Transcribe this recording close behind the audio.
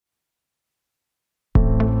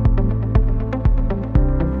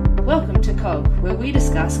where we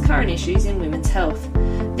discuss current issues in women's health.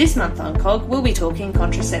 This month on COG, we'll be talking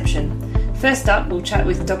contraception. First up, we'll chat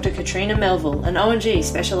with Dr. Katrina Melville, an ONG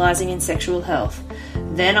specialising in sexual health.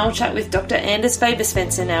 Then I'll chat with Dr. Anders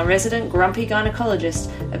Faber-Svensson, our resident grumpy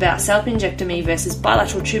gynaecologist, about salpingectomy versus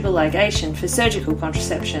bilateral tubal ligation for surgical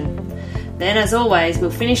contraception. Then, as always,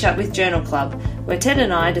 we'll finish up with Journal Club, where Ted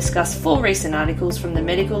and I discuss 4 recent articles from the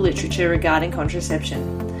medical literature regarding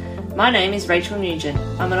contraception. My name is Rachel Nugent.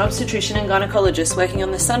 I'm an obstetrician and gynaecologist working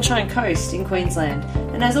on the Sunshine Coast in Queensland,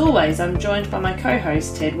 and as always, I'm joined by my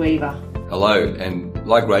co-host Ted Weaver. Hello, and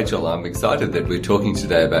like Rachel, I'm excited that we're talking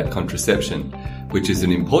today about contraception, which is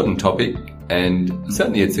an important topic, and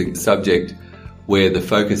certainly it's a subject where the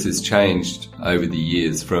focus has changed over the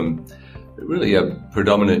years from really a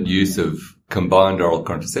predominant use of combined oral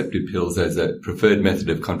contraceptive pills as a preferred method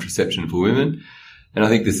of contraception for women. And I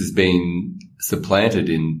think this has been supplanted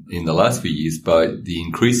in the last few years by the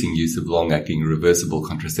increasing use of long-acting reversible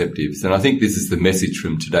contraceptives. And I think this is the message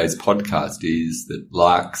from today's podcast, is that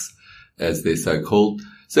LARCs, as they're so called,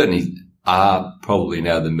 certainly are probably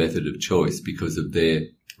now the method of choice because of their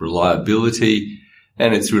reliability.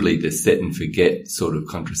 And it's really the set and forget sort of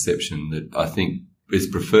contraception that I think is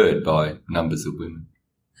preferred by numbers of women.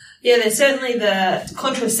 Yeah, they're certainly the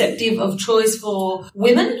contraceptive of choice for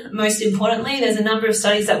women, most importantly. There's a number of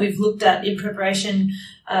studies that we've looked at in preparation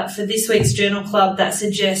for this week's Journal Club that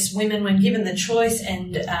suggest women, when given the choice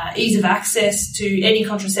and ease of access to any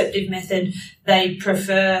contraceptive method, they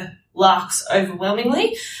prefer LARCs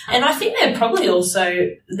overwhelmingly. And I think they're probably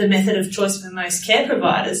also the method of choice for most care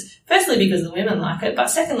providers, firstly because the women like it,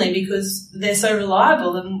 but secondly because they're so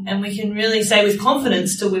reliable, and we can really say with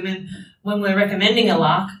confidence to women when we're recommending a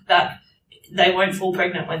LARC that they won't fall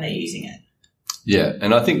pregnant when they're using it. Yeah,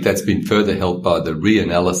 and I think that's been further helped by the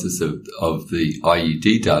reanalysis of the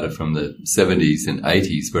IUD data from the 70s and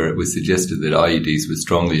 80s, where it was suggested that IUDs were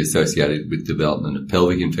strongly associated with development of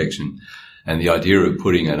pelvic infection. And the idea of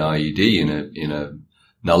putting an IUD in a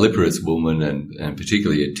nulliparous woman, and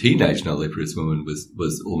particularly a teenage nulliparous woman,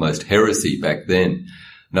 was almost heresy back then.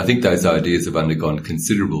 And I think those ideas have undergone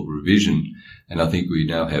considerable revision. And I think we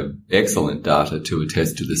now have excellent data to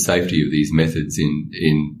attest to the safety of these methods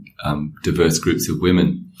in diverse groups of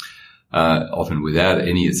women, often without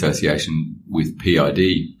any association with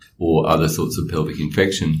PID or other sorts of pelvic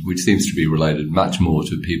infection, which seems to be related much more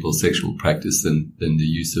to people's sexual practice than the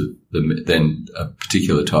use of than a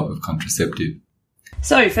particular type of contraceptive.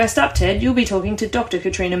 So, first up, Ted, you'll be talking to Dr.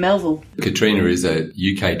 Katrina Melville. Katrina is a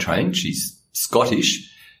UK trained. She's Scottish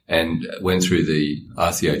and went through the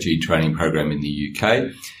RCOG training program in the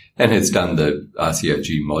UK and has done the RCOG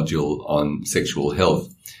module on sexual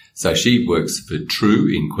health. So she works for TRUE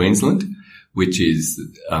in Queensland, which is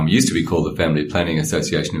used to be called the Family Planning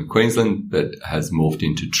Association of Queensland, but has morphed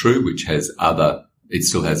into TRUE, which has it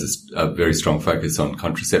still has a very strong focus on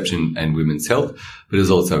contraception and women's health, but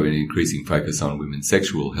has also an increasing focus on women's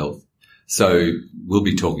sexual health. So we'll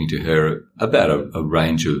be talking to her about a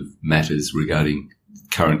range of matters regarding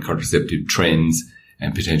current contraceptive trends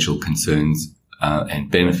and potential concerns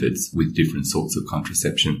and benefits with different sorts of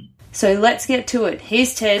contraception. So let's get to it.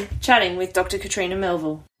 Here's Ted chatting with Dr. Katrina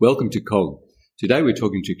Melville. Welcome to COG. Today we're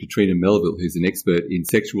talking to Katrina Melville, who's an expert in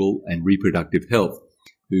sexual and reproductive health,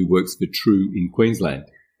 who works for TRUE in Queensland.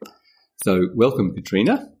 So welcome,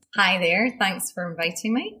 Katrina. Hi there. Thanks for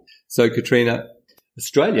inviting me. So, Katrina,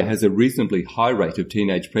 Australia has a reasonably high rate of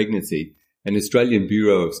teenage pregnancy, and Australian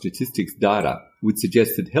Bureau of Statistics data would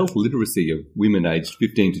suggest that health literacy of women aged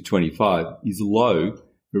 15 to 25 is low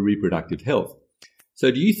for reproductive health. So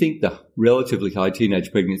do you think the relatively high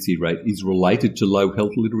teenage pregnancy rate is related to low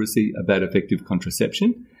health literacy about effective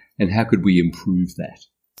contraception? And how could we improve that?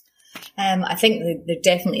 I think there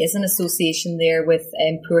definitely is an association there with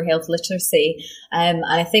poor health literacy. And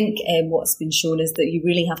I think what's been shown is that you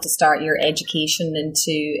really have to start your education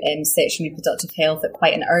into sexual and reproductive health at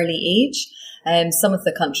quite an early age. Some of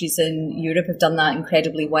the countries in Europe have done that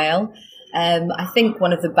incredibly well. I think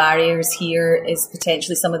one of the barriers here is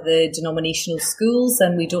potentially some of the denominational schools,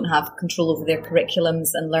 and we don't have control over their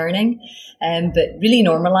curriculums and learning. But really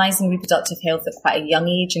normalising reproductive health at quite a young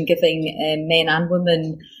age and giving men and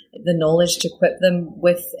women the knowledge to equip them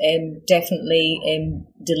with definitely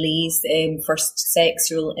delays first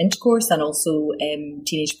sexual intercourse and also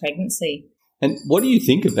teenage pregnancy. And what do you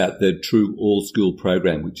think about the True All School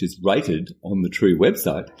program, which is rated on the True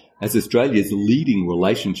website as Australia's leading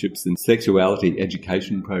relationships and sexuality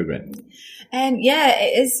education program? Yeah,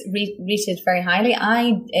 it is rated very highly.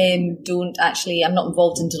 I'm not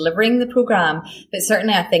involved in delivering the programme, but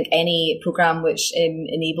certainly I think any programme which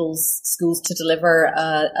enables schools to deliver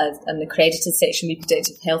an accredited sexual and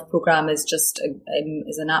reproductive health programme is just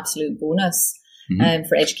is an absolute bonus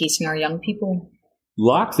for educating our young people.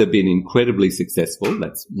 LARCs have been incredibly successful,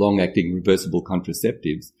 that's long-acting reversible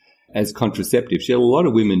contraceptives, as contraceptives, yet a lot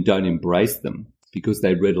of women don't embrace them because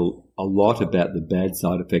they read a lot about the bad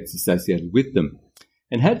side effects associated with them.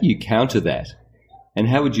 And how do you counter that? And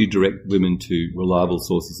how would you direct women to reliable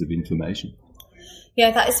sources of information?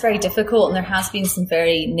 Yeah, that is very difficult, and there has been some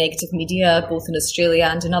very negative media, both in Australia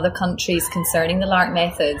and in other countries, concerning the LARC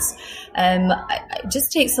methods. It just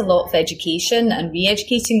takes a lot of education and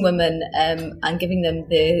re-educating women and giving them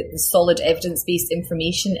the solid evidence-based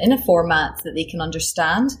information in a format that they can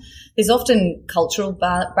understand. There's often cultural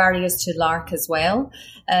barriers to LARC as well.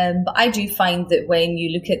 But I do find that when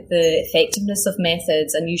you look at the effectiveness of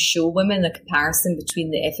methods and you show women a comparison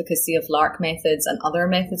between the efficacy of LARC methods and other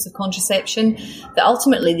methods of contraception, that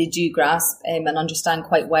ultimately they do grasp and understand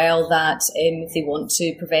quite well that if they want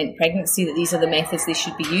to prevent pregnancy, that these are the methods they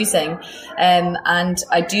should be using. And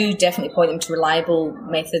I do definitely point them to reliable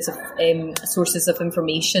methods of sources of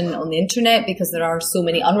information on the internet, because there are so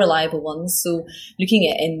many unreliable ones. So looking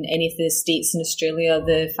at in any of the states in Australia,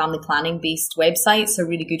 the family planning based websites are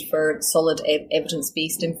really good for solid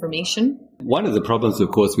evidence-based information. One of the problems,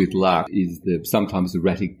 of course, with LARC is the sometimes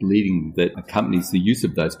erratic bleeding that accompanies the use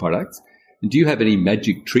of those products. And do you have any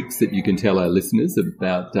magic tricks that you can tell our listeners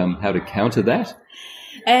about how to counter that?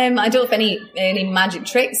 I don't have any magic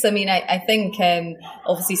tricks. I mean, I think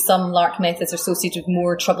obviously some LARC methods are associated with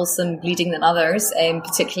more troublesome bleeding than others,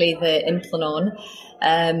 particularly the Implanon.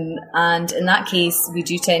 And in that case, we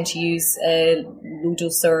do tend to use low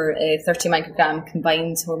dose or 30 microgram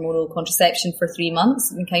combined hormonal contraception for 3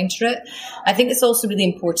 months and counter it. I think it's also really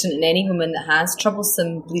important in any woman that has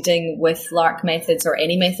troublesome bleeding with LARC methods or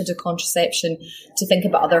any method of contraception to think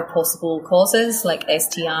about other possible causes like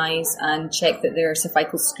STIs and check that their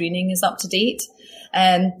cervical screening is up to date.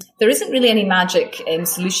 There isn't really any magic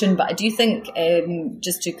solution, but I do think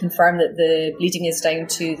just to confirm that the bleeding is down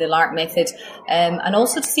to the LARC method, and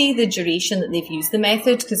also to see the duration that they've used the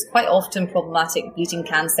method, because quite often problematic bleeding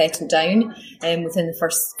can settle down within the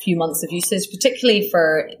first few months of usage, particularly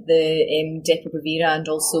for the Depo-Provera and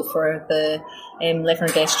also for the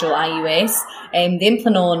levonorgestrel IUS. The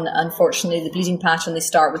Implanon, unfortunately, the bleeding pattern they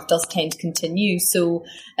start with does tend to continue. So,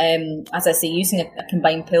 as I say, using a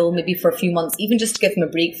combined pill maybe for a few months, even just to give them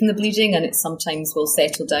a break from the bleeding, and it sometimes will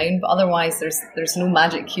settle down. But otherwise, there's no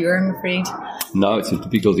magic cure, I'm afraid. No, it's a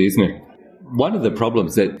difficulty, isn't it? One of the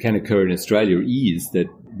problems that can occur in Australia is that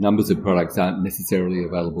numbers of products aren't necessarily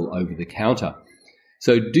available over the counter.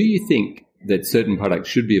 So do you think that certain products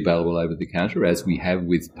should be available over the counter, as we have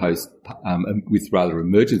with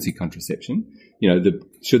emergency contraception?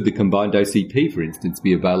 Should the combined OCP, for instance,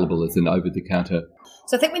 be available as an over-the-counter?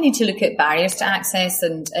 So I think we need to look at barriers to access,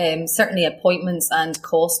 and certainly appointments and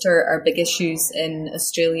cost are big issues in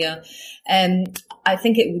Australia. I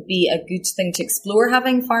think it would be a good thing to explore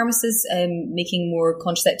having pharmacists making more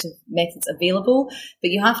contraceptive methods available,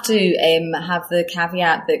 but you have to have the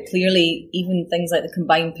caveat that clearly even things like the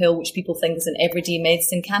combined pill, which people think is an everyday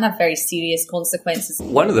medicine, can have very serious consequences.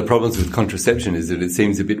 One of the problems with contraception is that it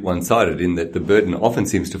seems a bit one-sided in that the burden often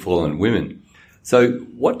seems to fall on women. So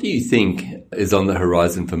what do you think is on the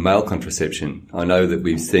horizon for male contraception? I know that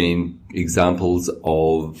we've seen examples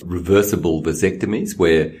of reversible vasectomies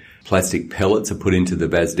where plastic pellets are put into the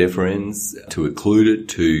vas deferens to occlude it,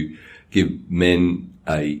 to give men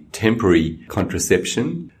a temporary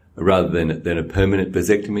contraception rather than a permanent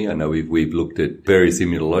vasectomy. I know we've looked at various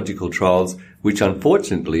immunological trials, which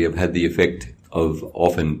unfortunately have had the effect of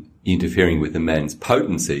often interfering with a man's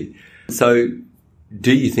potency. So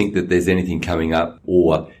do you think that there's anything coming up,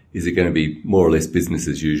 or is it going to be more or less business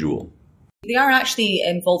as usual? They are actually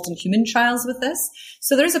involved in human trials with this.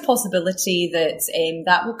 So there is a possibility that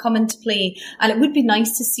that will come into play. And it would be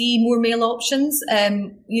nice to see more male options.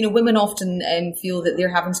 Women often feel that they're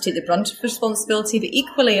having to take the brunt of responsibility, but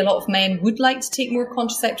equally a lot of men would like to take more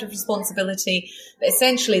contraceptive responsibility. But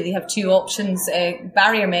essentially they have two options,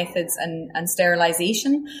 barrier methods and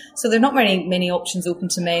sterilisation. So there are not many options open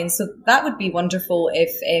to men. So that would be wonderful if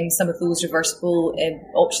some of those reversible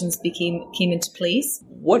options came into place.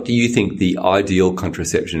 What do you think the ideal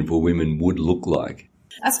contraception for women would look like?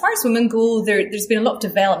 As far as women go, there's been a lot of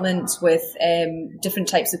development with different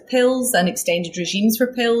types of pills and extended regimes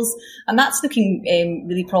for pills, and that's looking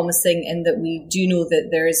really promising in that we do know that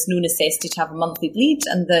there is no necessity to have a monthly bleed,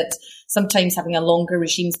 and that sometimes having a longer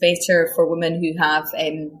regime is better for women who have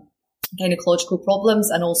gynecological problems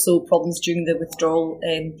and also problems during the withdrawal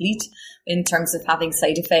bleed in terms of having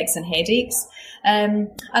side effects and headaches. And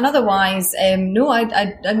otherwise, no,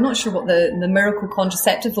 I'm not sure what the miracle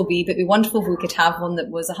contraceptive will be, but it'd be wonderful if we could have one that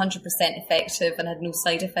was 100% effective and had no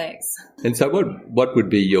side effects. And so what would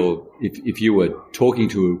be your, if you were talking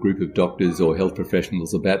to a group of doctors or health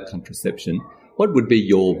professionals about contraception, what would be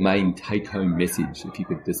your main take-home message, if you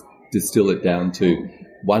could just distill it down to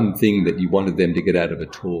one thing that you wanted them to get out of a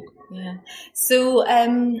talk? Yeah. So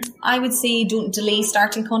I would say don't delay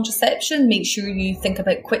starting contraception. Make sure you think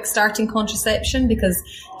about quick starting contraception, because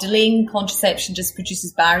delaying contraception just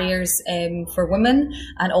produces barriers for women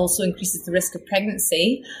and also increases the risk of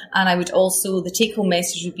pregnancy. And I would also, the take-home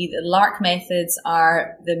message would be that LARC methods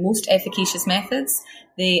are the most efficacious methods.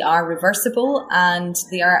 They are reversible and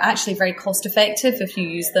they are actually very cost effective if you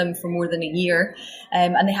use them for more than a year.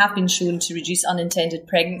 And they have been shown to reduce unintended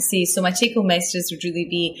pregnancy. So my take-home messages would really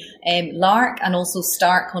be LARC, and also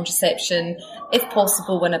start contraception if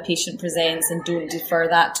possible when a patient presents, and don't defer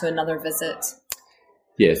that to another visit.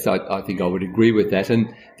 Yes, I think I would agree with that.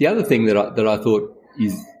 And the other thing that I thought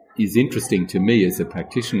is interesting to me as a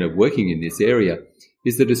practitioner working in this area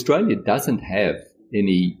is that Australia doesn't have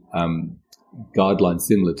any guidelines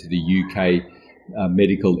similar to the UK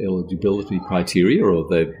medical eligibility criteria, or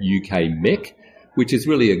the UK MEC, which is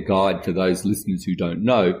really a guide for those listeners who don't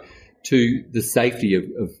know to the safety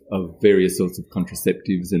of various sorts of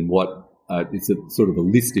contraceptives, and what it's a sort of a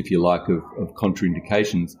list, if you like, of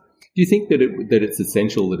contraindications. Do you think that it's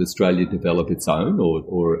essential that Australia develop its own,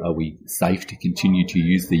 or are we safe to continue to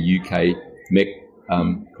use the UK MEC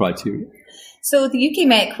criteria? So the UK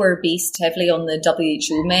MEC were based heavily on the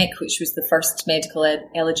WHO MEC, which was the first medical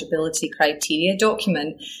eligibility criteria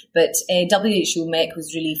document. But WHO MEC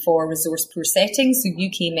was really for resource-poor settings. So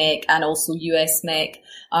UK MEC and also US MEC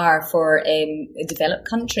are for developed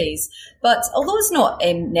countries. But although it's not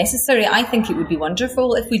necessary, I think it would be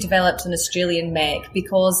wonderful if we developed an Australian MEC,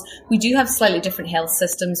 because we do have slightly different health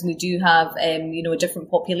systems. We do have, a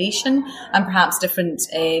different population and perhaps different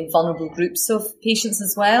vulnerable groups of patients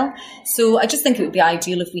as well. So I just think it would be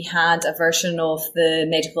ideal if we had a version of the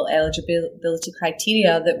medical eligibility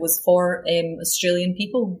criteria that was for Australian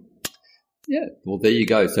people. Yeah, well, there you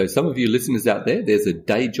go. So some of you listeners out there, there's a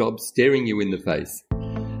day job staring you in the face.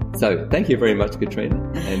 So thank you very much, Katrina,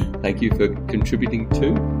 and thank you for contributing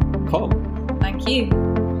to COG. Thank you.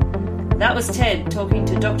 That was Ted talking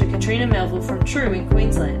to Dr. Katrina Melville from True in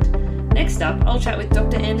Queensland. Next up, I'll chat with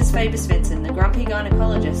Dr. Anders Faber-Svensson, the grumpy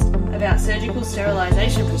gynaecologist, about surgical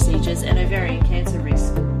sterilisation procedures and ovarian cancer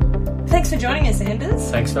risk. Thanks for joining us,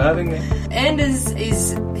 Anders. Thanks for having me. Anders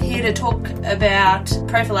is here to talk about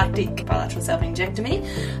prophylactic bilateral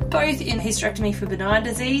self-injectomy, both in hysterectomy for benign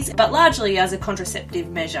disease, but largely as a contraceptive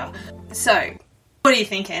measure. So, what do you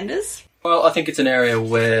think, Anders? Well, I think it's an area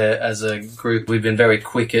where, as a group, we've been very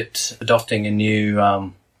quick at adopting a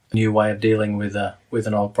new way of dealing with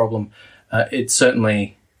an old problem. It's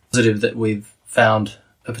certainly positive that we've found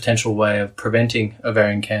a potential way of preventing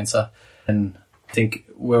ovarian cancer, and I think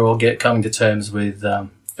we're all coming to terms with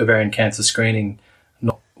ovarian cancer screening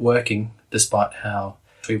not working despite how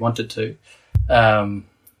we want it to, and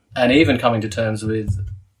even coming to terms with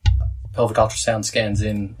pelvic ultrasound scans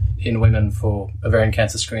in women for ovarian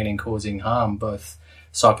cancer screening causing harm both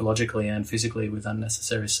psychologically and physically with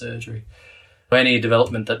unnecessary surgery. Any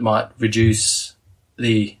development that might reduce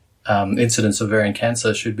the incidence of ovarian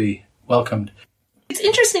cancer should be welcomed. It's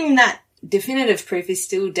interesting that definitive proof is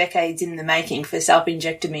still decades in the making for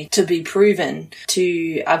self-injectomy to be proven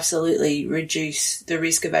to absolutely reduce the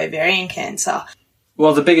risk of ovarian cancer.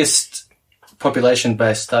 Well, the biggest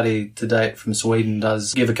population-based study to date from Sweden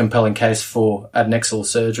does give a compelling case for adnexal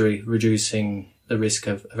surgery reducing the risk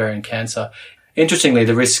of ovarian cancer. Interestingly,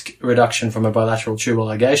 the risk reduction from a bilateral tubal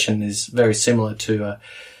ligation is very similar to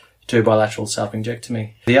bilateral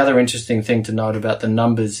self-injectomy. The other interesting thing to note about the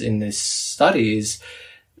numbers in this study is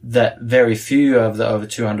that very few of the over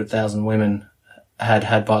 200,000 women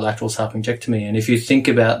had bilateral self-injectomy. And if you think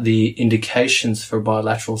about the indications for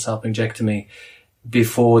bilateral self-injectomy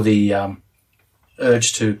before the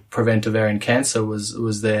urge to prevent ovarian cancer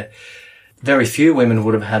was there, very few women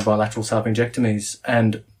would have had bilateral self-injectomies.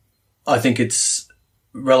 And I think it's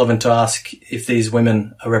relevant to ask if these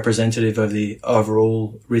women are representative of the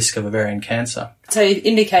overall risk of ovarian cancer. So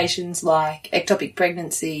indications like ectopic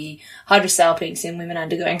pregnancy, hydrosalpinx in women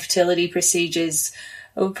undergoing fertility procedures,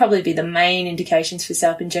 would probably be the main indications for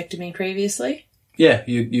salpingectomy previously. Yeah,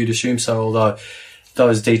 you'd assume so, although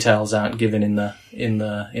those details aren't given in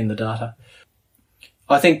the data.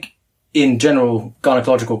 I think in general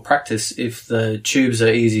gynecological practice, if the tubes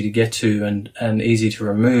are easy to get to and easy to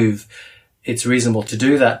remove, it's reasonable to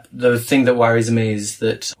do that. The thing that worries me is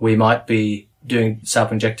that we might be doing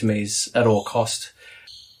salpingectomies at all cost.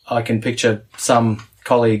 I can picture some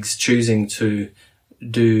colleagues choosing to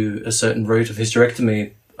do a certain route of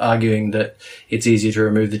hysterectomy, arguing that it's easier to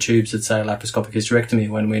remove the tubes at, say, a laparoscopic hysterectomy,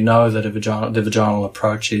 when we know that the vaginal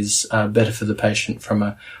approach is better for the patient from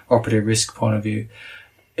an operative risk point of view.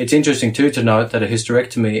 It's interesting too to note that a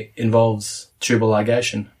hysterectomy involves tubal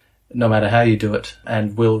ligation, no matter how you do it,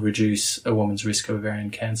 and will reduce a woman's risk of ovarian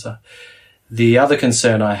cancer. The other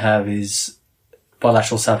concern I have is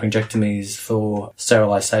bilateral salpingectomies for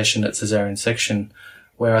sterilisation at caesarean section,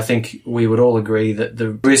 where I think we would all agree that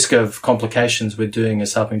the risk of complications with doing a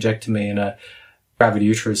salpingectomy in a gravid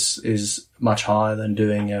uterus is much higher than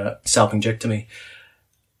doing a salpingectomy.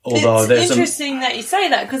 Although it's interesting that you say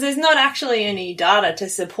that, because there's not actually any data to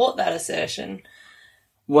support that assertion.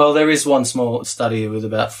 Well, there is one small study with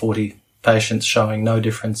about 40 patients showing no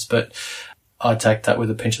difference, but I take that with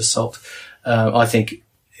a pinch of salt. I think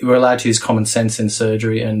we're allowed to use common sense in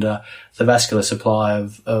surgery, and the vascular supply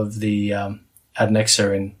of the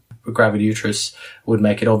adnexa in gravid uterus would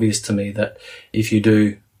make it obvious to me that if you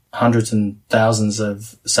do hundreds and thousands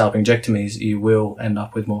of salpingectomies, you will end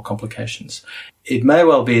up with more complications. It may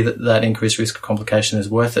well be that that increased risk of complication is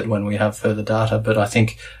worth it when we have further data, but I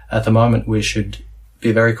think at the moment we should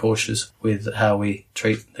be very cautious with how we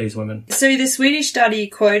treat these women. So the Swedish study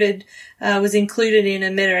quoted was included in a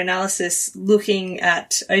meta-analysis looking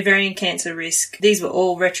at ovarian cancer risk. These were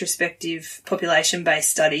all retrospective population-based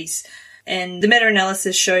studies, and the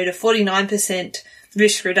meta-analysis showed a 49%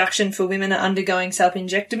 risk reduction for women undergoing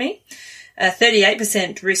salpingectomy, a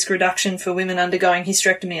 38% risk reduction for women undergoing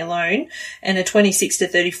hysterectomy alone, and a 26 to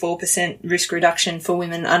 34% risk reduction for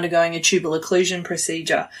women undergoing a tubal occlusion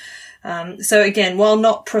procedure. So again, while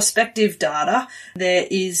not prospective data, there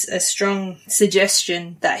is a strong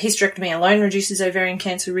suggestion that hysterectomy alone reduces ovarian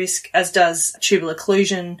cancer risk, as does tubal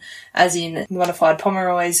occlusion, as in modified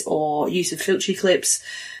Pomeroy's or use of Filchie clips.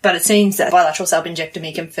 But it seems that bilateral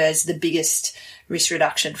salpingectomy confers the biggest risk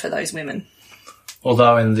reduction for those women.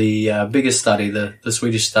 Although in the biggest study, the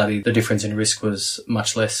Swedish study, the difference in risk was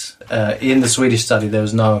much less. In the Swedish study, there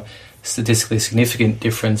was no statistically significant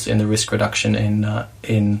difference in the risk reduction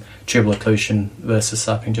in tubal occlusion versus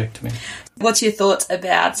salpingectomy. What's your thoughts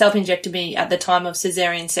about salpingectomy at the time of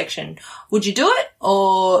caesarean section? Would you do it,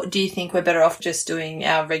 or do you think we're better off just doing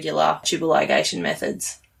our regular tubal ligation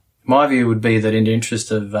methods? My view would be that in the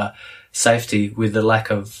interest of safety, with the lack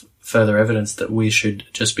of further evidence, that we should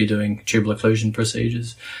just be doing tubal occlusion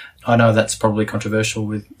procedures. I know that's probably controversial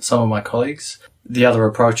with some of my colleagues. The other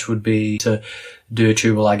approach would be to do a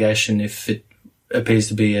tubal ligation if it appears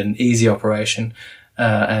to be an easy operation,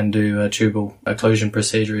 and do a tubal occlusion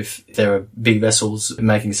procedure if there are big vessels,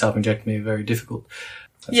 making salpingectomy very difficult.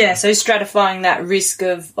 Yeah, so stratifying that risk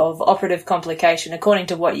of operative complication according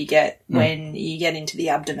to what you get when you get into the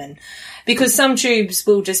abdomen. Because some tubes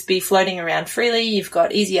will just be floating around freely. You've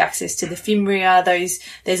got easy access to the fimbria.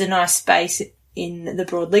 There's a nice space in the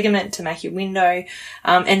broad ligament to make your window.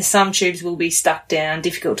 And some tubes will be stuck down,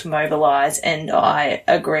 difficult to mobilise. And I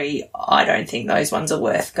agree, I don't think those ones are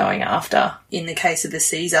worth going after in the case of a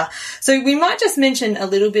Caesar. So we might just mention a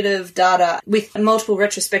little bit of data with multiple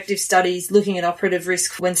retrospective studies looking at operative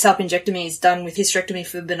risk when salpingectomy is done with hysterectomy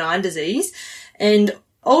for benign disease. And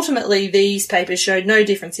ultimately, these papers showed no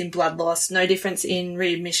difference in blood loss, no difference in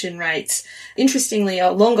readmission rates. Interestingly,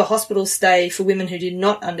 a longer hospital stay for women who did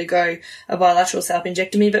not undergo a bilateral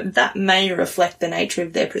salpingectomy, but that may reflect the nature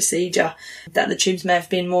of their procedure, that the tubes may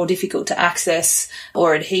have been more difficult to access,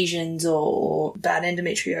 or adhesions, or bad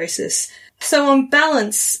endometriosis. So on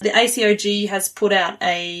balance, the ACOG has put out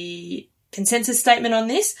a consensus statement on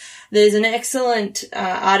this. There's an excellent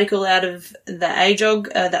article out of the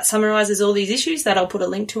AJOG that summarises all these issues that I'll put a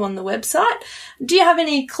link to on the website. Do you have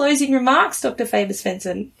any closing remarks, Dr.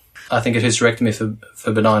 Faber-Svensson? I think a hysterectomy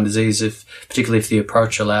for benign disease, particularly if the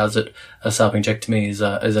approach allows it, a salpingectomy is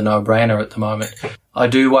a no-brainer at the moment. I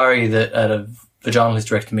do worry that at a vaginal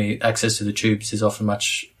hysterectomy, access to the tubes is often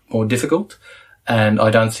much more difficult, and I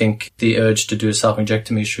don't think the urge to do a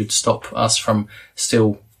salpingectomy should stop us from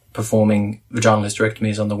still performing vaginal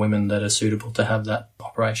hysterectomies on the women that are suitable to have that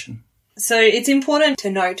operation. So it's important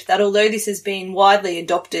to note that although this has been widely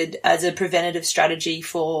adopted as a preventative strategy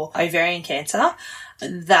for ovarian cancer,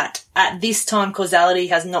 that at this time causality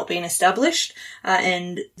has not been established,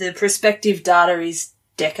 and the prospective data is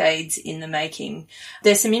decades in the making.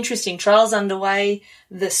 There's some interesting trials underway.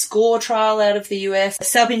 The SCORE trial out of the US,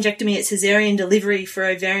 salpingectomy at caesarean delivery for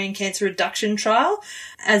ovarian cancer reduction trial,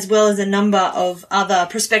 as well as a number of other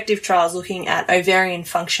prospective trials looking at ovarian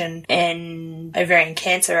function and ovarian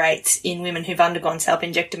cancer rates in women who've undergone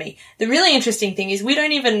salpingectomy. The really interesting thing is we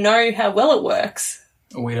don't even know how well it works.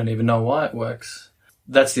 We don't even know why it works.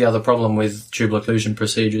 That's the other problem with tubal occlusion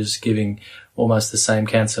procedures, giving almost the same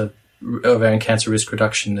ovarian cancer risk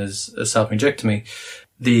reduction as a salpingectomy.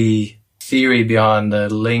 The theory behind the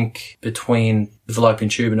link between the fallopian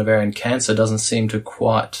tube and ovarian cancer doesn't seem to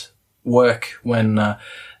quite work when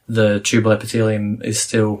the tubal epithelium is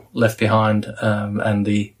still left behind and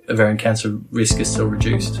the ovarian cancer risk is still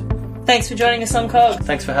reduced. Thanks for joining us on COG.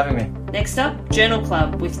 Thanks for having me. Next up, Journal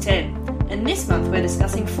Club with Ted. And this month we're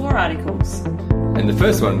discussing 4 articles. And the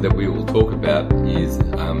first one that we will talk about is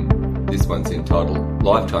this one's entitled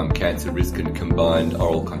Lifetime Cancer Risk and Combined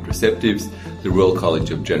Oral Contraceptives, the Royal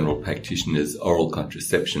College of General Practitioners Oral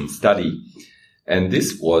Contraception Study. And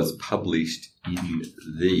this was published in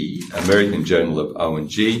the American Journal of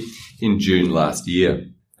O&G in June last year.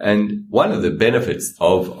 And one of the benefits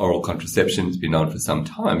of oral contraception, has been known for some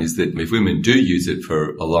time, is that if women do use it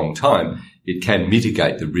for a long time, it can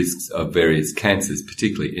mitigate the risks of various cancers,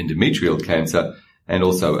 particularly endometrial cancer and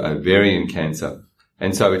also ovarian cancer.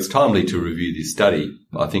 And so it's timely to review this study.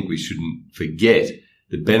 I think we shouldn't forget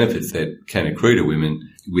the benefits that can accrue to women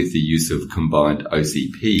with the use of combined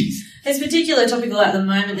OCPs. It's particularly topical at the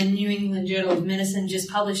moment. The New England Journal of Medicine just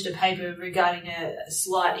published a paper regarding a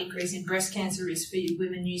slight increase in breast cancer risk for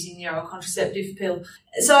women using the oral contraceptive pill.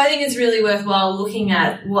 So I think it's really worthwhile looking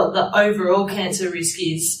at what the overall cancer risk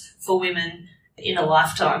is for women in a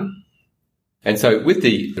lifetime. And so with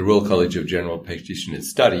the Royal College of General Practitioners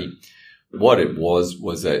study, what it was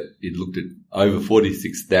that it looked at over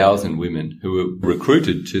 46,000 women who were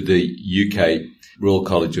recruited to the UK Royal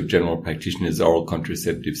College of General Practitioners Oral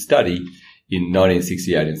Contraceptive Study in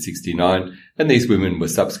 1968 and 69, and these women were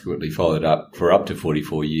subsequently followed up for up to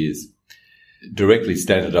 44 years. Directly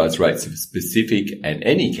standardised rates of specific and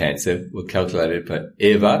any cancer were calculated for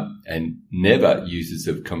ever and never users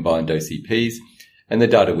of combined OCPs, and the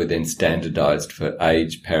data were then standardised for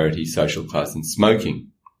age, parity, social class and smoking.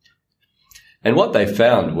 And what they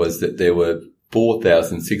found was that there were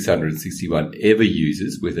 4,661 ever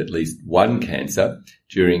users with at least one cancer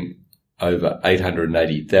during over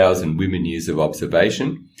 880,000 women years of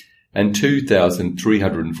observation, and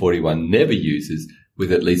 2,341 never users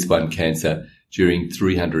with at least one cancer during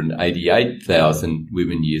 388,000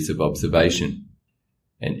 women years of observation.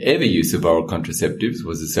 And ever use of oral contraceptives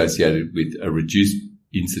was associated with a reduced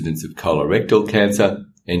incidence of colorectal cancer,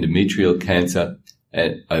 endometrial cancer,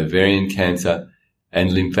 and ovarian cancer,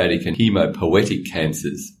 and lymphatic and hemopoietic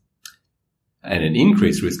cancers. And an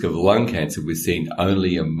increased risk of lung cancer was seen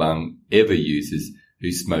only among ever users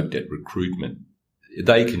who smoked at recruitment.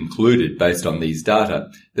 They concluded, based on these data,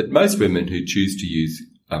 that most women who choose to use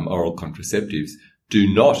oral contraceptives do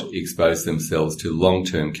not expose themselves to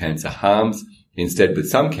long-term cancer harms. Instead, with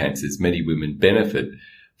some cancers, many women benefit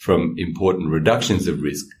from important reductions of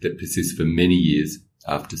risk that persist for many years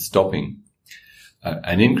after stopping.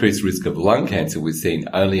 An increased risk of lung cancer was seen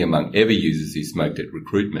only among ever users who smoked at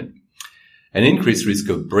recruitment. An increased risk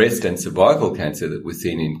of breast and cervical cancer that was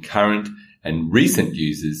seen in current and recent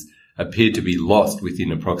users appeared to be lost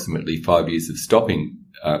within approximately 5 years of stopping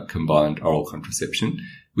combined oral contraception,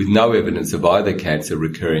 with no evidence of either cancer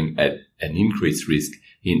recurring at an increased risk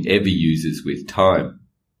in ever users with time.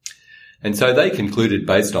 And so they concluded,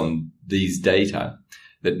 based on these data,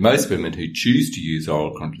 that most women who choose to use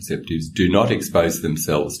oral contraceptives do not expose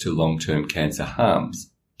themselves to long-term cancer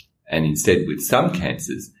harms. And instead, with some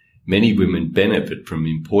cancers, many women benefit from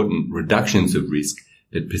important reductions of risk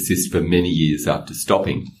that persist for many years after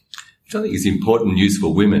stopping, which I think is important news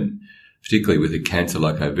for women, particularly with a cancer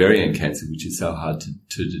like ovarian cancer, which is so hard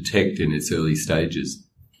to detect in its early stages.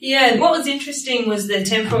 Yeah, what was interesting was the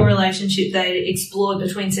temporal relationship they explored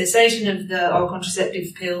between cessation of the oral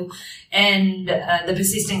contraceptive pill and the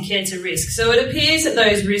persistent cancer risk. So it appears that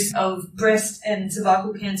those risks of breast and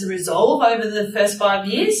cervical cancer resolve over the first 5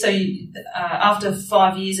 years. So after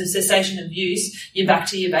 5 years of cessation of use, you're back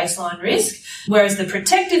to your baseline risk, whereas the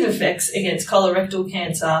protective effects against colorectal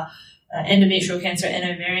cancer, endometrial cancer and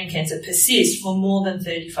ovarian cancer persist for more than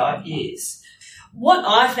 35 years. What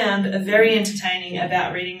I found very entertaining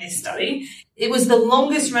about reading this study, it was the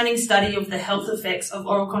longest running study of the health effects of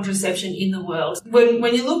oral contraception in the world.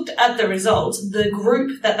 When you looked at the results, the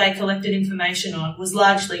group that they collected information on was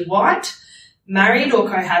largely white, married or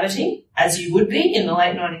cohabiting, as you would be in the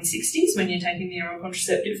late 1960s when you're taking the oral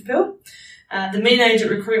contraceptive pill. The mean age at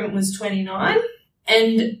recruitment was 29.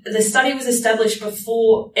 And the study was established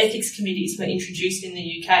before ethics committees were introduced in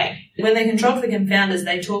the UK. When they controlled for confounders,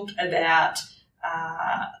 they talked about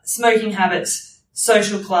smoking habits,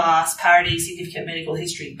 social class, parity, significant medical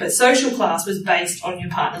history. But social class was based on your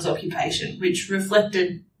partner's occupation, which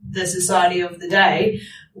reflected the society of the day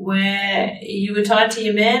where you were tied to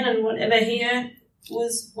your man and whatever he earned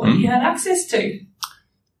was what you had access to.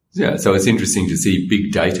 Yeah, so it's interesting to see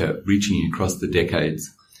big data reaching across the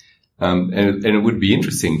decades. And it would be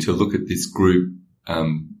interesting to look at this group,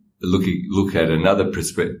 look at another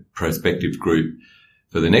prospective group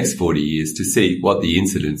for the next 40 years to see what the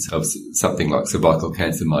incidence of something like cervical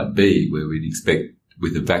cancer might be, where we'd expect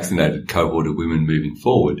with a vaccinated cohort of women moving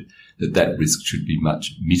forward that risk should be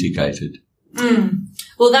much mitigated.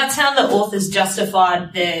 Well, that's how the authors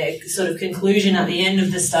justified their sort of conclusion at the end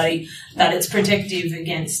of the study that it's protective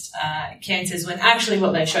against cancers, when actually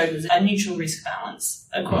what they showed was a neutral risk balance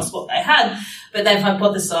across what they had. But they've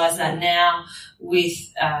hypothesised that now with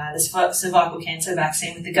the cervical cancer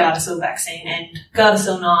vaccine, with the Gardasil vaccine and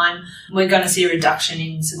Gardasil 9, we're going to see a reduction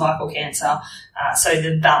in cervical cancer. So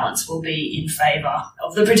the balance will be in favour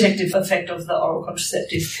of the protective effect of the oral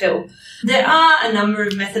contraceptive pill. There are a number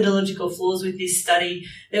of methodological flaws with this study.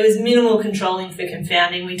 There was minimal controlling for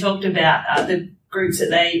confounding. We talked about the groups that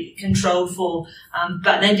they controlled for,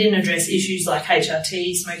 but they didn't address issues like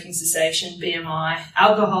HRT, smoking cessation, BMI,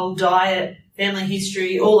 alcohol, diet, family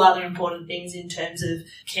history, all other important things in terms of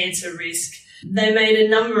cancer risk. They made a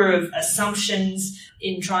number of assumptions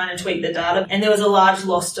in trying to tweak the data, and there was a large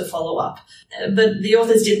loss to follow up. But the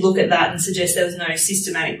authors did look at that and suggest there was no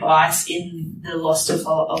systematic bias in the loss to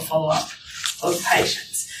follow up of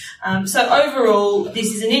patients. So overall,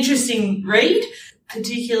 this is an interesting read,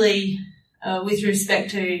 particularly with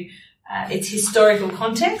respect to its historical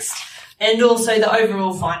context, and also the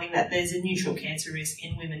overall finding that there's a neutral cancer risk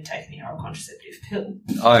in women taking the oral contraceptive pill.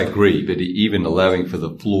 I agree, but even allowing for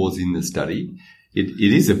the flaws in the study,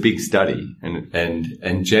 it is a big study,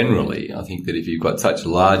 and generally, I think that if you've got such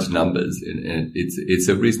large numbers, and it's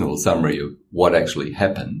a reasonable summary of what actually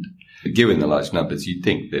happened. Given the large numbers, you'd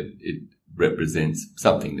think that it represents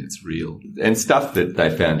something that's real, and stuff that they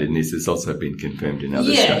found in this has also been confirmed in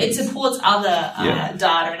other studies. Yeah, it supports other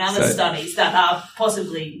data and other studies that are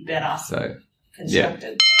possibly better constructed.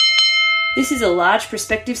 Yeah. This is a large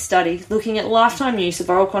prospective study looking at lifetime use of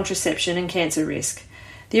oral contraception and cancer risk.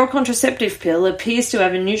 The oral contraceptive pill appears to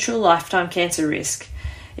have a neutral lifetime cancer risk.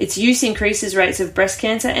 Its use increases rates of breast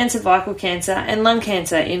cancer and cervical cancer and lung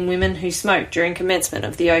cancer in women who smoke during commencement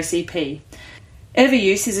of the OCP. Ever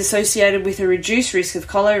use is associated with a reduced risk of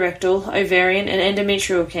colorectal, ovarian and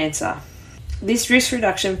endometrial cancer. This risk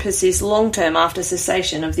reduction persists long-term after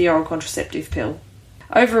cessation of the oral contraceptive pill.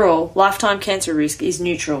 Overall, lifetime cancer risk is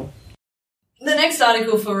neutral. The next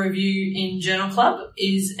article for review in Journal Club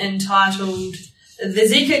is entitled The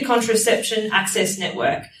Zika Contraception Access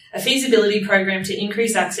Network, a feasibility program to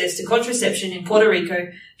increase access to contraception in Puerto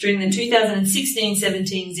Rico during the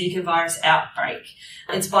 2016-17 Zika virus outbreak.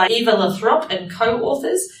 It's by Eva Lathrop and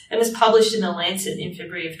co-authors and was published in The Lancet in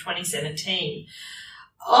February of 2017.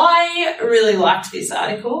 I really liked this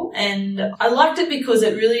article, and I liked it because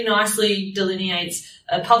it really nicely delineates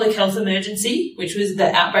a public health emergency, which was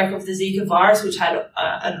the outbreak of the Zika virus, which had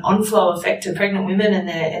an on-flow effect to pregnant women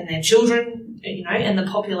and their children, and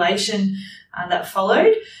the population that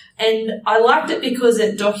followed. And I liked it because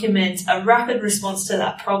it documents a rapid response to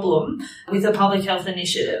that problem with a public health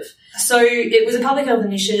initiative. So it was a public health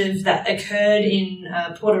initiative that occurred in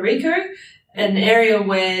Puerto Rico, an area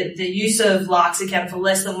where the use of LARCs accounted for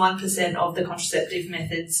less than 1% of the contraceptive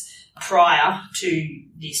methods prior to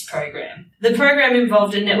this program. The program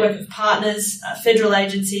involved a network of partners, federal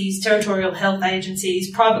agencies, territorial health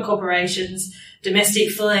agencies, private corporations, domestic,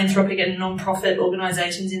 philanthropic and non-profit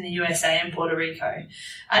organisations in the USA and Puerto Rico.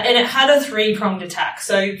 And it had a three-pronged attack.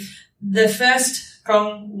 So the first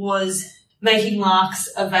prong was making LARCs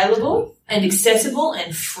available and accessible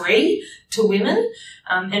and free to women,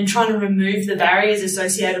 and trying to remove the barriers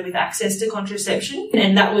associated with access to contraception.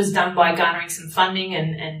 And that was done by garnering some funding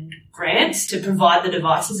and grants to provide the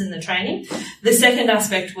devices and the training. The second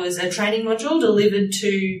aspect was a training module delivered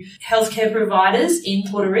to healthcare providers in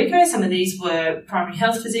Puerto Rico. Some of these were primary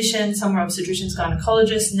health physicians, some were obstetricians,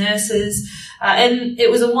 gynecologists, nurses, and it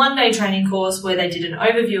was a one-day training course where they did an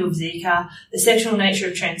overview of Zika, the sexual nature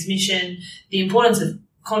of transmission, the importance of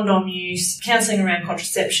condom use, counselling around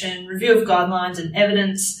contraception, review of guidelines and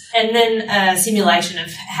evidence, and then a simulation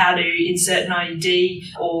of how to insert an IUD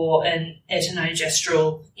or an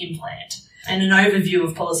etinogestrel implant, and an overview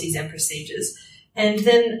of policies and procedures. And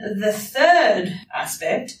then the third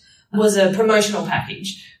aspect was a promotional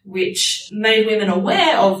package which made women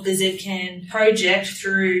aware of the ZCAN project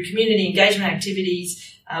through community engagement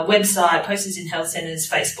activities, website, posters in health centres,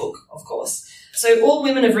 Facebook, of course. So all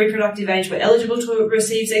women of reproductive age were eligible to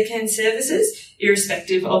receive ZCAN services,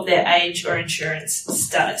 irrespective of their age or insurance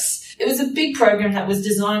status. It was a big program that was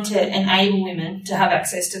designed to enable women to have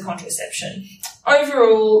access to contraception.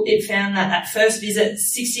 Overall, it found that at first visit,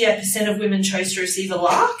 68% of women chose to receive a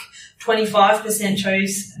LARC, 25%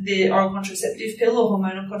 chose the oral contraceptive pill or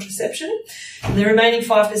hormonal contraception. The remaining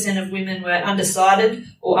 5% of women were undecided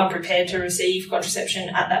or unprepared to receive contraception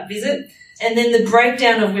at that visit. And then the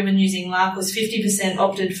breakdown of women using LARC was 50%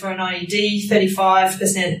 opted for an IUD,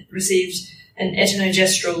 35% received an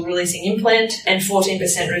etinogestrel releasing implant, and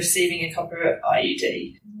 14% receiving a copper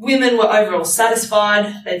IUD. Women were overall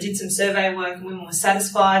satisfied. They did some survey work and women were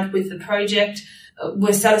satisfied with the project,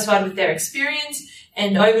 were satisfied with their experience,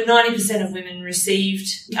 and over 90% of women received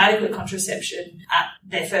adequate contraception at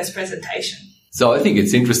their first presentation. So I think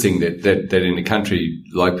it's interesting that in a country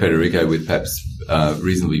like Puerto Rico with perhaps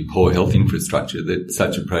reasonably poor health infrastructure, that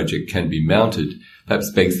such a project can be mounted.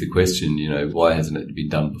 Perhaps begs the question, why hasn't it been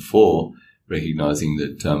done before, recognising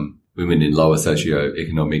that women in lower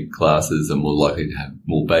socio-economic classes are more likely to have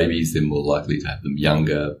more babies, they're more likely to have them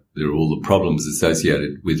younger. There are all the problems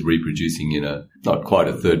associated with reproducing in a not quite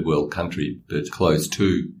a third world country, but close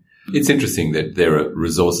to. It's interesting that there are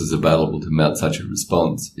resources available to mount such a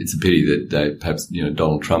response. It's a pity that perhaps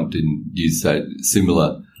Donald Trump didn't use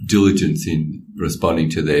similar diligence in responding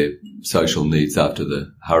to their social needs after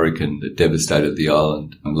the hurricane that devastated the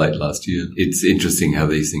island late last year. It's interesting how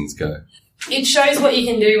these things go. It shows what you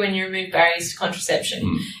can do when you remove barriers to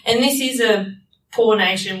contraception. And this is a poor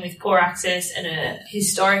nation with poor access and a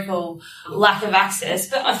historical lack of access.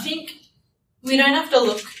 But I think we don't have to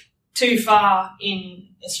look too far in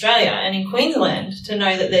Australia and in Queensland to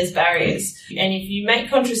know that there's barriers. And if you make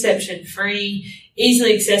contraception free,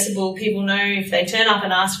 easily accessible, people know if they turn up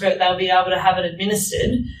and ask for it, they'll be able to have it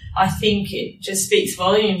administered. I think it just speaks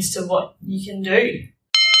volumes to what you can do.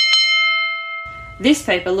 This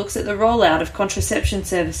paper looks at the rollout of contraception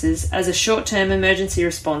services as a short-term emergency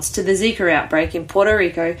response to the Zika outbreak in Puerto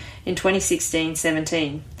Rico in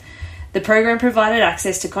 2016-17. The program provided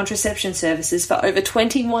access to contraception services for over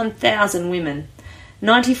 21,000 women.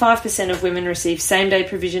 95% of women received same-day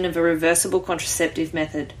provision of a reversible contraceptive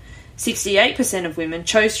method. 68% of women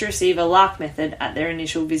chose to receive a LARC method at their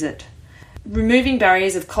initial visit. Removing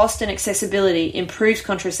barriers of cost and accessibility improves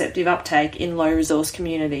contraceptive uptake in low-resource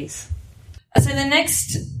communities. So the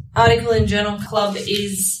next article in Journal Club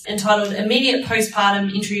is entitled Immediate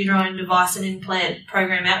Postpartum Intrauterine Device and Implant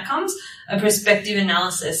Program Outcomes, a Prospective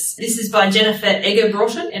Analysis. This is by Jennifer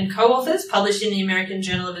Egger-Broughton and co-authors, published in the American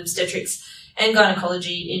Journal of Obstetrics and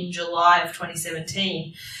Gynecology in July of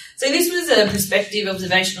 2017. So this was a prospective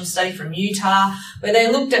observational study from Utah where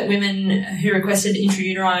they looked at women who requested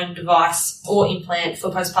intrauterine device or implant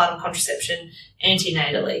for postpartum contraception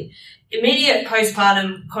antenatally. Immediate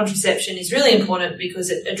postpartum contraception is really important because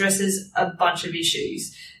it addresses a bunch of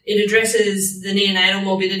issues. It addresses the neonatal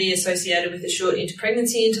morbidity associated with a short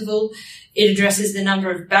interpregnancy interval. It addresses the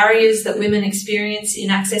number of barriers that women experience in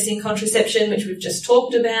accessing contraception, which we've just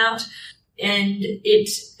talked about. And it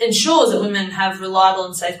ensures that women have reliable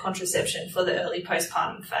and safe contraception for the early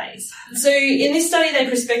postpartum phase. So in this study, they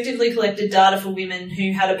prospectively collected data for women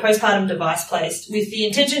who had a postpartum device placed with the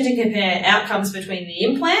intention to compare outcomes between the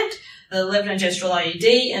implant, the levonorgestrel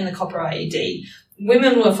IUD, and the copper IUD.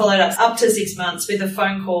 Women were followed up to 6 months with a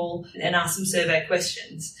phone call and asked some survey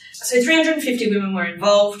questions. So 350 women were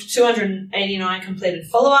involved, 289 completed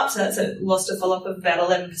follow-up, so that's a loss to follow-up of about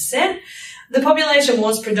 11%. The population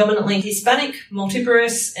was predominantly Hispanic,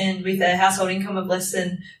 multiparous, and with a household income of less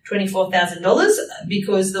than $24,000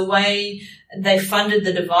 because the way they funded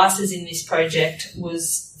the devices in this project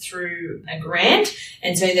was through a grant,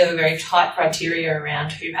 and so there were very tight criteria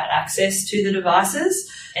around who had access to the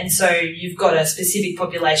devices, and so you've got a specific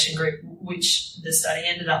population group which the study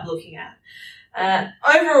ended up looking at.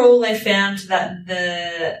 Overall, they found that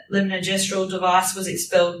the levonorgestrel device was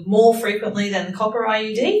expelled more frequently than the copper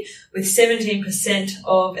IUD, with 17%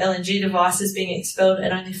 of LNG devices being expelled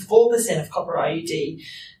and only 4% of copper IUD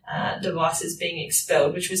devices being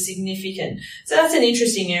expelled, which was significant. So that's an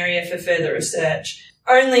interesting area for further research.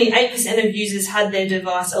 Only 8% of users had their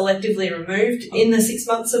device electively removed in the 6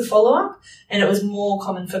 months of follow-up, and it was more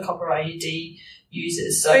common for copper IUD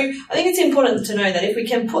users. So I think it's important to know that if we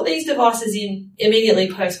can put these devices in immediately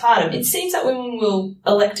postpartum, it seems that women will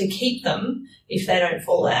elect to keep them if they don't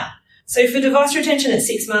fall out. So for device retention at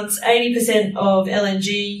 6 months, 80% of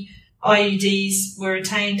LNG IUDs were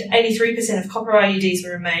retained, 83% of copper IUDs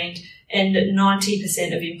were remained, and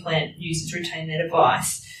 90% of implant users retained their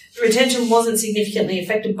device. The retention wasn't significantly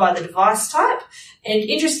affected by the device type. And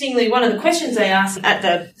interestingly, one of the questions they asked at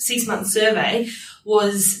the 6-month survey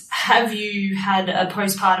was, have you had a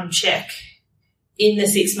postpartum check in the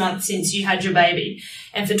 6 months since you had your baby?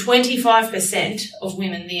 And for 25% of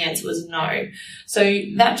women, the answer was no. So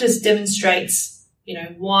that just demonstrates,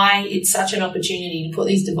 why it's such an opportunity to put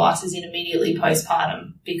these devices in immediately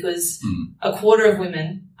postpartum, because a quarter of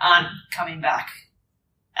women aren't coming back.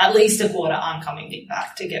 At least a quarter aren't coming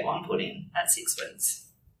back to get one put in at 6 weeks.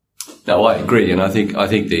 No, I agree. And I think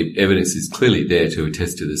the evidence is clearly there to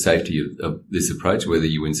attest to the safety of this approach, whether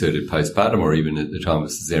you insert it postpartum or even at the time of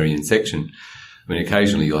caesarean section. I mean,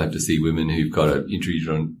 occasionally you'll have to see women who've got an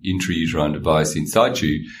intrauterine device in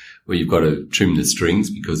situ where you've got to trim the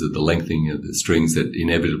strings because of the lengthening of the strings that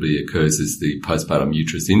inevitably occurs as the postpartum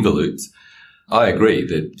uterus involutes. I agree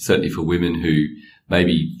that certainly for women who may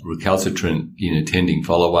be recalcitrant in attending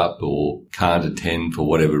follow-up or can't attend for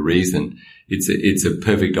whatever reason, it's a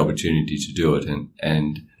perfect opportunity to do it.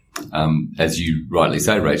 And as you rightly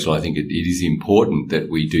say, Rachel, I think it is important that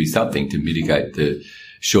we do something to mitigate the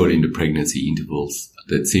short into pregnancy intervals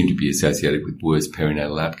that seem to be associated with worse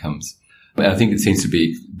perinatal outcomes. And I think it seems to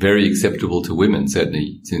be very acceptable to women,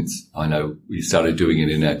 certainly since I know we started doing it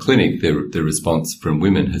in our clinic. The response from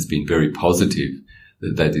women has been very positive,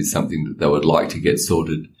 that is something that they would like to get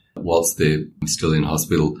sorted whilst they're still in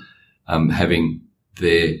hospital, having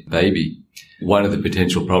their baby. One of the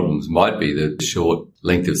potential problems might be the short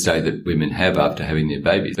length of stay that women have after having their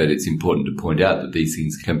babies, but it's important to point out that these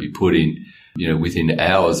things can be put in, within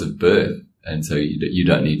hours of birth. And so you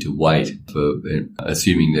don't need to wait for,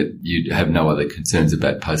 assuming that you have no other concerns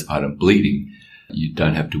about postpartum bleeding, you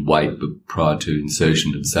don't have to wait prior to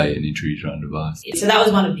insertion of, say, an intrauterine device. So that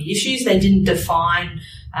was one of the issues. They didn't define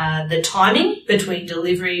the timing between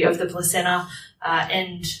delivery of the placenta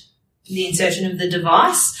and the insertion of the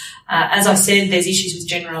device. As I said, there's issues with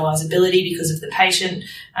generalisability because of the patient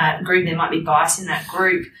group. There might be bias in that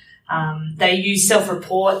group. They use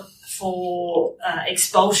self-report for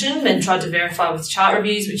expulsion and tried to verify with chart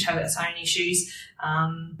reviews, which have its own issues.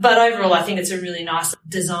 But overall, I think it's a really nice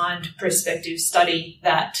designed prospective study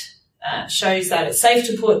that shows that it's safe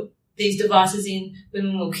to put these devices in.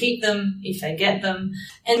 Women will keep them if they get them,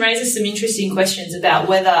 and raises some interesting questions about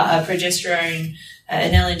whether a progesterone,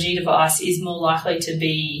 an LNG device, is more likely to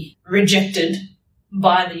be rejected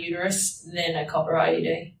by the uterus than a copper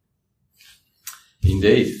IUD.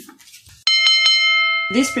 Indeed.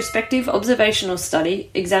 This prospective observational study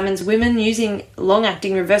examines women using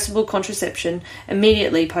long-acting reversible contraception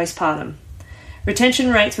immediately postpartum.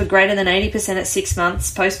 Retention rates were greater than 80% at 6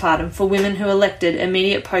 months postpartum for women who elected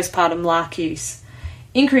immediate postpartum LARC use.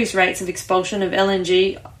 Increased rates of expulsion of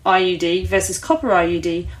LNG IUD versus copper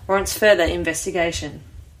IUD warrants further investigation.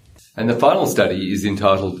 And the final study is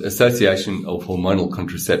entitled Association of Hormonal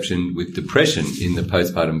Contraception with Depression in the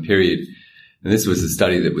Postpartum Period. And this was a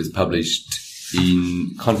study that was published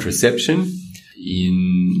in Contraception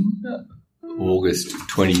in August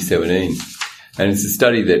 2017. And it's a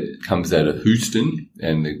study that comes out of Houston,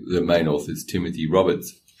 and the main author is Timothy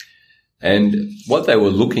Roberts. And what they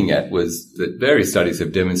were looking at was that various studies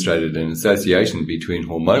have demonstrated an association between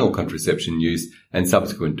hormonal contraception use and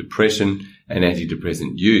subsequent depression and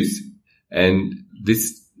antidepressant use. And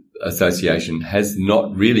this association has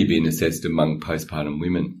not really been assessed among postpartum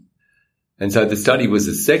women. And so the study was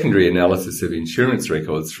a secondary analysis of insurance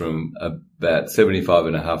records from about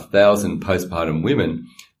 75,500 postpartum women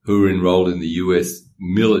who were enrolled in the US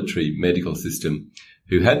military medical system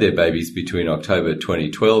who had their babies between October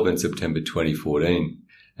 2012 and September 2014.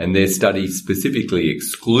 And their study specifically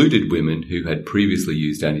excluded women who had previously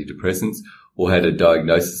used antidepressants or had a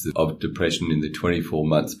diagnosis of depression in the 24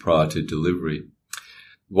 months prior to delivery.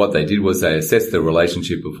 What they did was they assessed the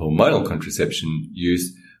relationship of hormonal contraception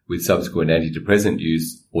use with subsequent antidepressant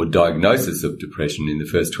use or diagnosis of depression in the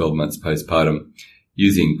first 12 months postpartum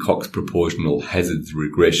using Cox proportional hazards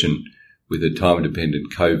regression with a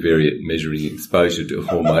time-dependent covariate measuring exposure to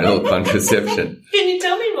hormonal contraception. Can you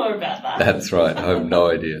tell me more about that? That's right. I have no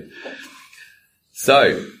idea.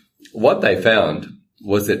 So what they found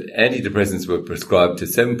was that antidepressants were prescribed to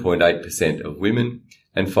 7.8% of women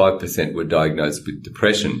and 5% were diagnosed with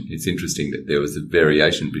depression. It's interesting that there was a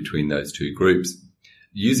variation between those two groups.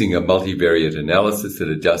 Using a multivariate analysis that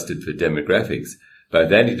adjusted for demographics,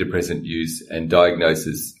 both antidepressant use and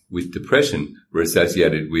diagnosis with depression were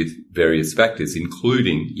associated with various factors,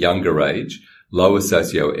 including younger age, lower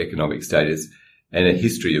socioeconomic status, and a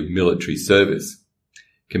history of military service.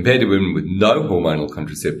 Compared to women with no hormonal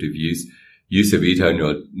contraceptive use of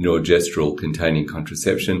etonorgestrel-containing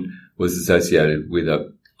contraception was associated with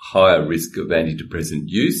a higher risk of antidepressant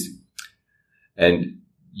use, and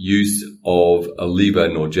use of a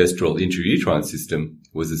levonorgestrel intrauterine system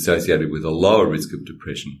was associated with a lower risk of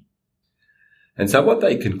depression. And so what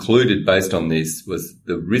they concluded based on this was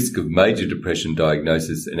the risk of major depression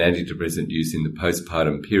diagnosis and antidepressant use in the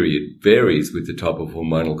postpartum period varies with the type of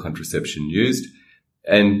hormonal contraception used,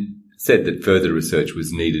 and said that further research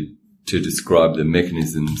was needed to describe the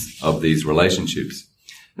mechanisms of these relationships.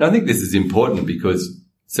 And I think this is important because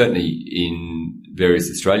certainly in various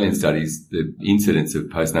Australian studies, the incidence of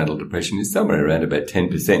postnatal depression is somewhere around about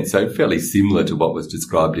 10%, so fairly similar to what was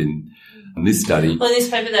described in this study. Well, in this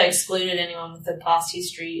paper, they excluded anyone with a past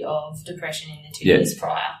history of depression in the 2 years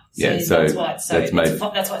prior. So that's why it's low.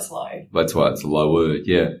 That's why it's lower,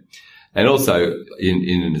 yeah. And also,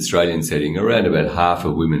 in an Australian setting, around about half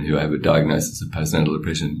of women who have a diagnosis of postnatal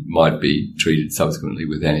depression might be treated subsequently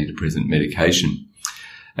with antidepressant medication.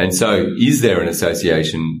 And so, is there an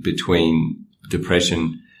association between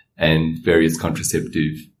depression and various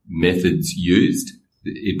contraceptive methods used?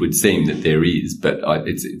 It would seem that there is, but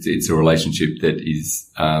it's a relationship that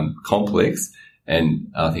is complex,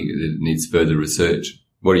 and I think it needs further research.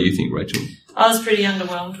 What do you think, Rachel? I was pretty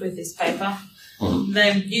underwhelmed with this paper.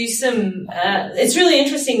 They've used some, it's really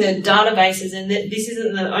interesting, the databases, and this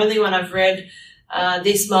isn't the only one I've read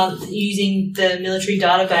this month, using the military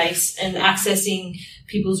database and accessing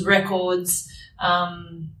people's records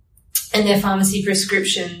and their pharmacy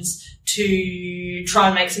prescriptions to try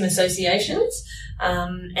and make some associations.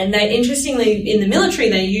 And they, interestingly, in the military,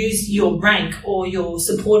 they use your rank or your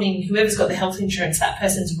supporting, whoever's got the health insurance, that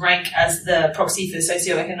person's rank as the proxy for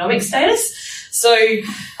socioeconomic status. So,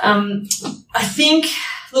 I think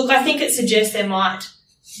it suggests there might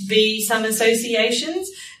be some associations.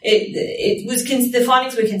 The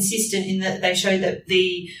findings were consistent in that they showed that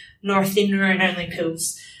the norethindrone only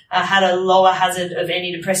pills had a lower hazard of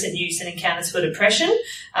antidepressant use and encounters for depression,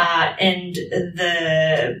 and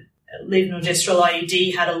the levonorgestrel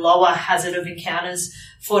IUD had a lower hazard of encounters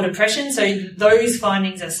for depression. So those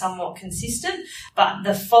findings are somewhat consistent, but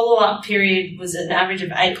the follow-up period was an average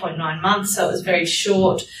of 8.9 months, so it was very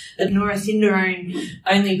short. The norethindrone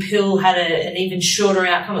only pill had an even shorter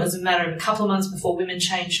outcome. It was a matter of a couple of months before women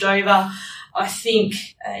changed over. I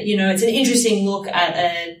think, it's an interesting look at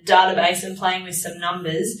a database and playing with some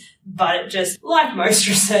numbers, but it just, like most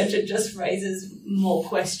research, it just raises more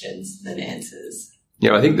questions than answers.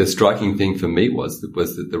 Yeah, I think the striking thing for me was that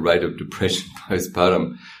the rate of depression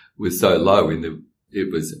postpartum was so low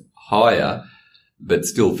it was higher, but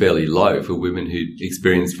still fairly low for women who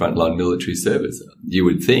experienced frontline military service. You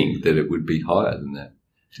would think that it would be higher than that,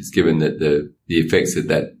 just given that the effects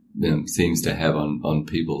that seems to have on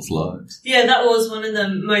people's lives. Yeah, that was one of the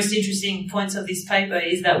most interesting points of this paper,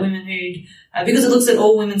 is that women because it looks at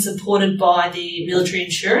all women supported by the military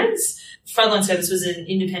insurance, frontline service was an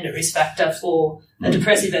independent risk factor for a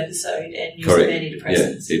depressive episode and use of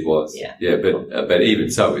antidepressants. Yeah, it was. Yeah, but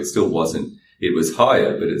even so, it still wasn't. It was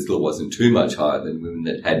higher, but it still wasn't too much higher than women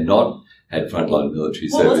that had not had frontline military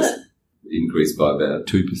service. What was it? Increased by about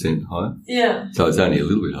 2% higher. Yeah. So it's only a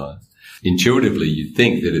little bit higher. Intuitively, you'd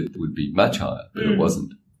think that it would be much higher, but it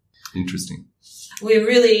wasn't. Interesting. We're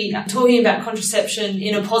really talking about contraception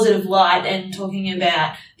in a positive light and talking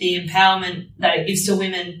about the empowerment that it gives to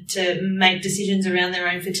women to make decisions around their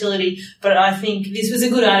own fertility. But I think this was a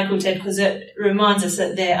good article, Ted, because it reminds us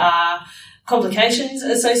that there are complications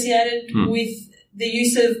associated with the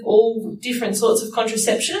use of all different sorts of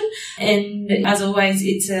contraception. And as always,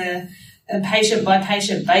 it's a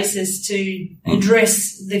patient-by-patient basis to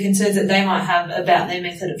address the concerns that they might have about their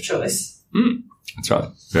method of choice. That's right.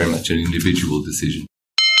 Very much an individual decision.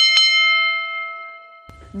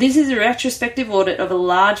 This is a retrospective audit of a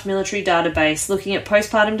large military database looking at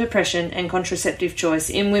postpartum depression and contraceptive choice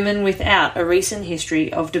in women without a recent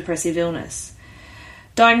history of depressive illness.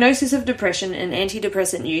 Diagnosis of depression and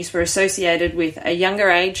antidepressant use were associated with a younger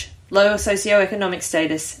age, lower socioeconomic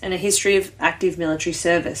status, and a history of active military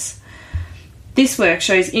service. This work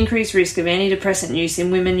shows increased risk of antidepressant use in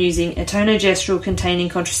women using etonogestrel-containing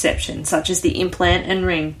contraception, such as the implant and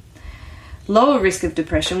ring. Lower risk of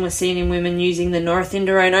depression was seen in women using the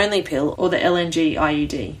norethindrone-only pill or the LNG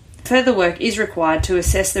IUD. Further work is required to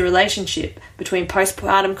assess the relationship between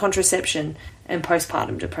postpartum contraception and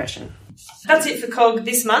postpartum depression. That's it for COG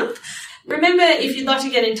this month. Remember, if you'd like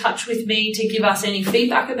to get in touch with me to give us any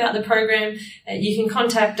feedback about the program, you can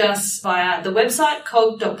contact us via the website,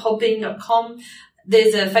 cog.podbean.com.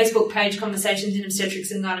 There's a Facebook page, Conversations in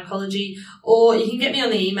Obstetrics and Gynecology, or you can get me on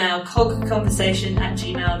the email,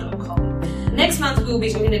 cogconversation@gmail.com. Next month, we'll be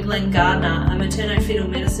talking to Glenn Gardner, a materno-fetal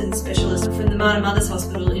medicine specialist from the Mater Mothers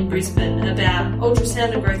Hospital in Brisbane, about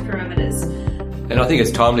ultrasound and growth parameters. And I think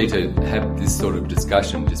it's timely to have this sort of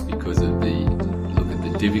discussion just because of the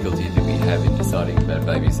difficulty that we have in deciding about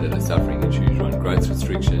babies that are suffering choose-run growth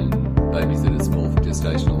restriction, babies that are small for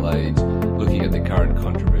gestational age, looking at the current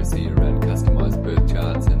controversy around customised birth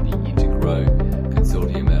charts and the Intergrow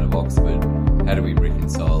consortium out of Oxford. How do we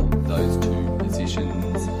reconcile those two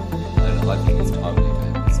positions? And I think it's timely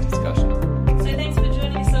to have this discussion. So thanks for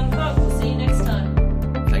joining us on COG. We'll see you next time.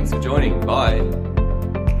 Thanks for joining. Bye.